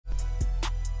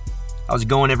How's it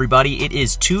going, everybody? It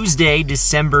is Tuesday,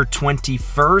 December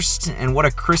 21st, and what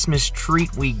a Christmas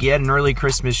treat we get, an early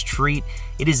Christmas treat.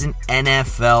 It is an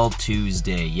NFL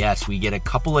Tuesday. Yes, we get a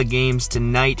couple of games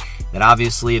tonight that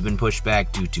obviously have been pushed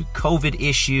back due to COVID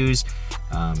issues.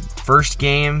 First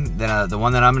game, the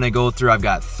one that I'm going to go through, I've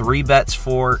got 3 bets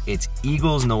for. It's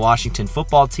Eagles and the Washington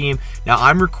football team. Now,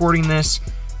 I'm recording this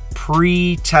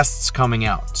pre-tests coming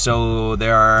out. So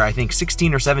there are, I think,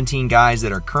 16 or 17 guys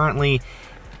that are currently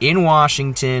in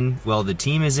Washington. Well, the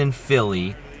team is in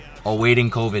Philly awaiting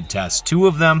COVID tests. 2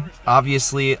 of them,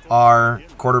 obviously, are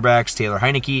quarterbacks Taylor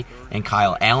Heinicke and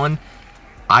Kyle Allen.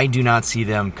 I do not see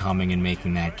them coming and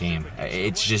making that game.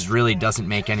 It just really doesn't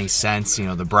make any sense. You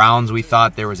know, the Browns, we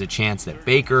thought there was a chance that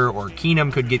Baker or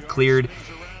Keenum could get cleared.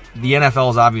 The NFL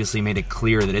has obviously made it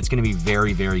clear that it's going to be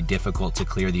very, very difficult to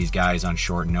clear these guys on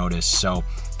short notice. So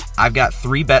I've got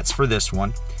 3 bets for this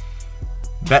one.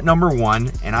 Bet number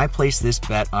 1, and I place this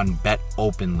bet on Bet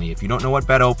Openly. If you don't know what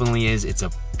Bet Openly is, it's a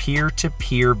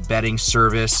peer-to-peer betting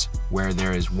service where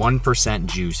there is 1%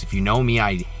 juice. If you know me,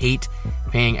 I hate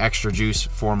paying extra juice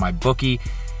for my bookie,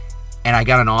 and I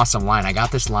got an awesome line. I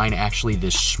got this line actually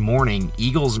this morning.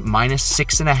 Eagles minus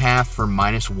 6.5 for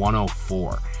minus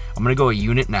 104. I'm going to go 1.5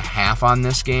 units on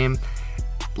this game.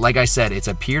 Like I said, it's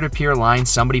a peer-to-peer line.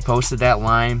 Somebody posted that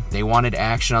line. They wanted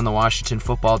action on the Washington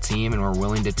football team and were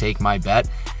willing to take my bet,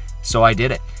 so I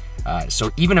did it.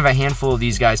 So even if a handful of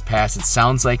these guys pass, it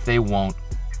sounds like they won't.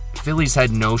 Philly's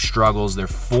had no struggles. They're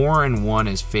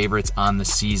 4-1 as favorites on the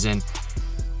season.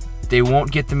 They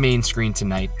won't get the main screen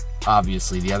tonight,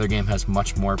 obviously. The other game has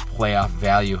much more playoff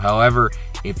value. However,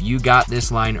 if you got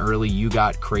this line early, you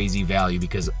got crazy value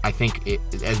because I think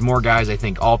as more guys, I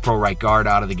think all-pro right guard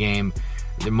out of the game,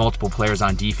 there are multiple players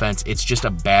on defense. It's just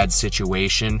a bad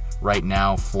situation right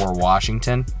now for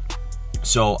Washington.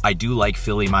 So I do like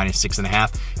Philly minus 6.5.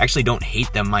 I actually don't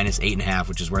hate them minus 8.5,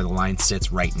 which is where the line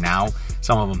sits right now.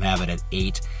 Some of them have it at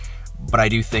 8. But I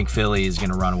do think Philly is going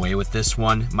to run away with this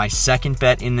one. My second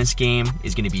bet in this game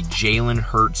is going to be Jalen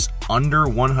Hurts under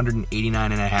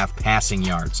 189.5 passing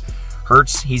yards.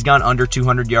 Hurts, he's gone under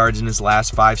 200 yards in his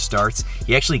last 5 starts.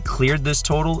 He actually cleared this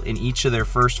total in each of their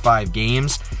first 5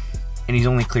 games, and he's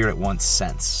only cleared it once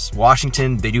since.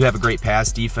 Washington, they do have a great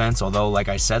pass defense, although, like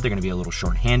I said, they're going to be a little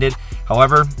short-handed.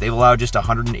 However, they've allowed just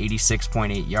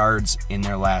 186.8 yards in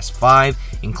their last 5,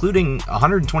 including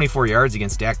 124 yards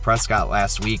against Dak Prescott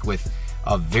last week with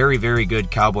a very, very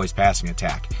good Cowboys passing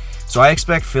attack. So I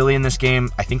expect Philly in this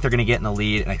game. I think they're going to get in the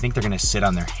lead, and I think they're going to sit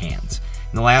on their hands.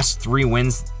 In the last 3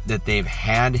 wins that they've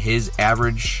had, his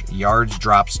average yards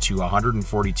drops to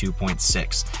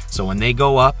 142.6. So when they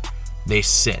go up, they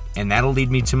sit, and that'll lead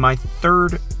me to my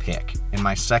third pick. And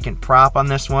my second prop on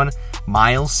this one,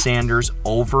 Miles Sanders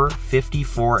over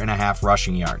 54.5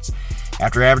 rushing yards.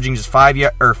 After averaging just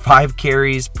 5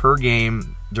 carries per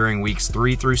game during weeks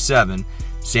 3 through 7,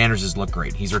 Sanders has looked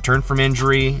great. He's returned from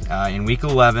injury in week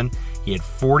 11. He had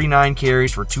 49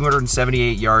 carries for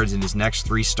 278 yards in his next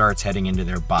 3 starts heading into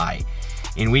their bye.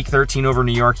 In week 13 over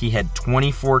New York, he had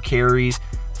 24 carries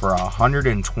for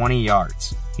 120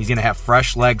 yards. He's going to have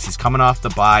fresh legs. He's coming off the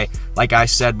bye. Like I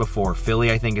said before,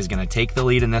 Philly, I think, is going to take the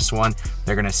lead in this one.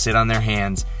 They're going to sit on their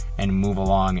hands and move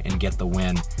along and get the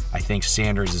win. I think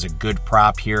Sanders is a good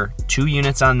prop here. 2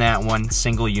 units on that one,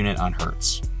 single unit on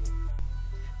Hurts.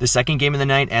 The second game of the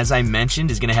night, as I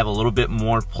mentioned, is going to have a little bit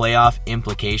more playoff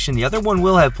implication. The other one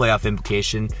will have playoff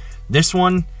implication. This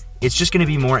one, it's just going to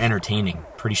be more entertaining,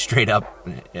 pretty straight up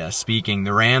speaking.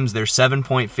 The Rams, they're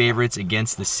 7-point favorites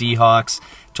against the Seahawks.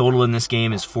 Total in this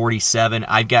game is 47.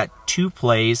 I've got 2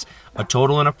 plays, a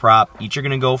total and a prop. Each are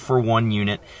going to go for 1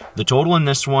 unit. The total in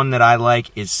this one that I like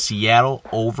is Seattle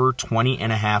over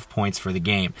 20.5 points for the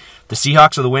game. The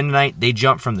Seahawks are the win tonight. They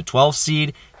jump from the 12th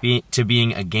seed to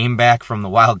being a game back from the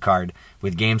wild card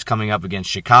with games coming up against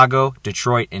Chicago,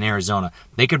 Detroit, and Arizona.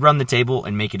 They could run the table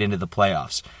and make it into the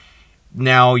playoffs.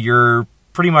 Now, you're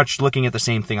pretty much looking at the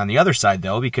same thing on the other side,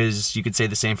 though, because you could say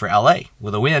the same for LA.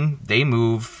 With a win, they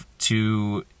move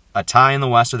to a tie in the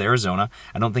West with Arizona.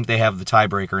 I don't think they have the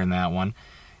tiebreaker in that one.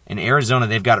 In Arizona,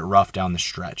 they've got it rough down the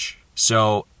stretch.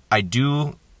 So I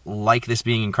do like this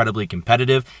being incredibly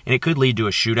competitive, and it could lead to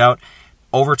a shootout.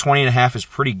 Over 20.5 is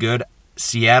pretty good.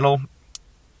 Seattle,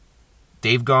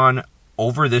 they've gone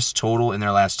over this total in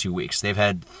their last 2 weeks. They've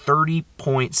had 30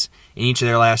 points in each of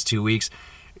their last 2 weeks.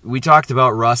 We talked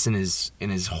about Russ and his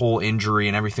whole injury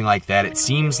and everything like that. It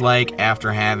seems like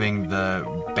after having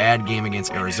the bad game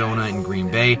against Arizona and Green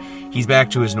Bay, he's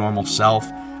back to his normal self.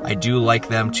 I do like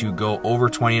them to go over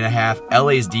 20.5.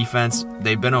 LA's defense,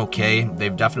 they've been okay.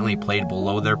 They've definitely played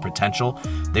below their potential.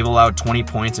 They've allowed 20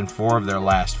 points in 4 of their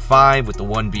last 5, with the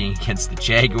one being against the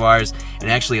Jaguars. And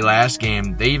actually last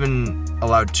game, they even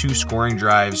allowed 2 scoring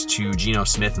drives to Geno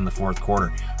Smith in the 4th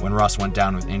quarter when Russ went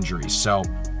down with injuries. So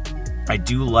I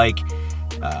do like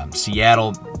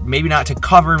Seattle, maybe not to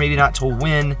cover, maybe not to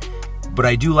win, but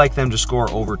I do like them to score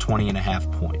over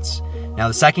 20.5 points. Now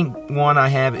the second one I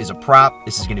have is a prop.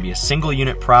 This is going to be a single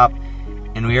unit prop,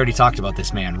 and we already talked about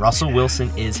this man. Russell Wilson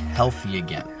is healthy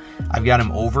again. I've got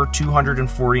him over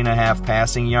 240.5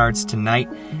 passing yards tonight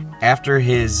after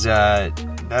his, I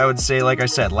would say, like I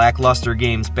said, lackluster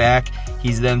games back.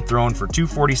 He's then thrown for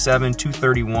 247,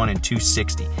 231, and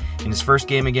 260. In his first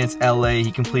game against LA,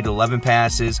 he completed 11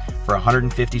 passes for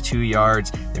 152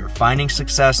 yards. They were finding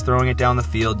success throwing it down the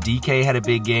field. DK had a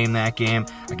big game that game.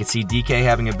 I could see DK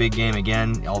having a big game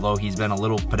again, although he's been a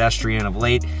little pedestrian of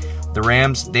late. The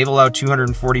Rams, they've allowed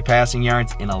 240 passing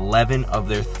yards in 11 of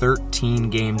their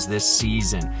 13 games this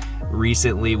season.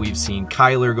 Recently, we've seen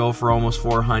Kyler go for almost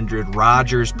 400.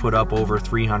 Rodgers put up over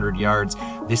 300 yards.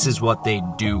 This is what they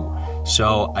do.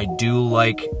 So I do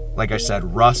like I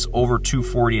said, Russ over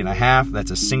 240.5. That's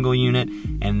a single unit.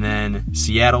 And then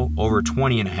Seattle over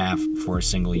 20.5 for a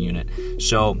single unit.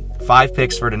 So 5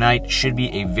 picks for tonight. Should be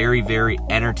a very, very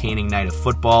entertaining night of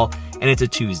football. And it's a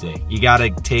Tuesday. You got to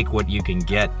take what you can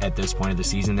get at this point of the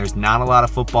season. There's not a lot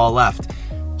of football left.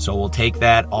 So we'll take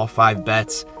that, all 5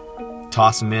 bets,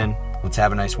 toss them in. Let's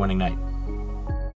have a nice winning night.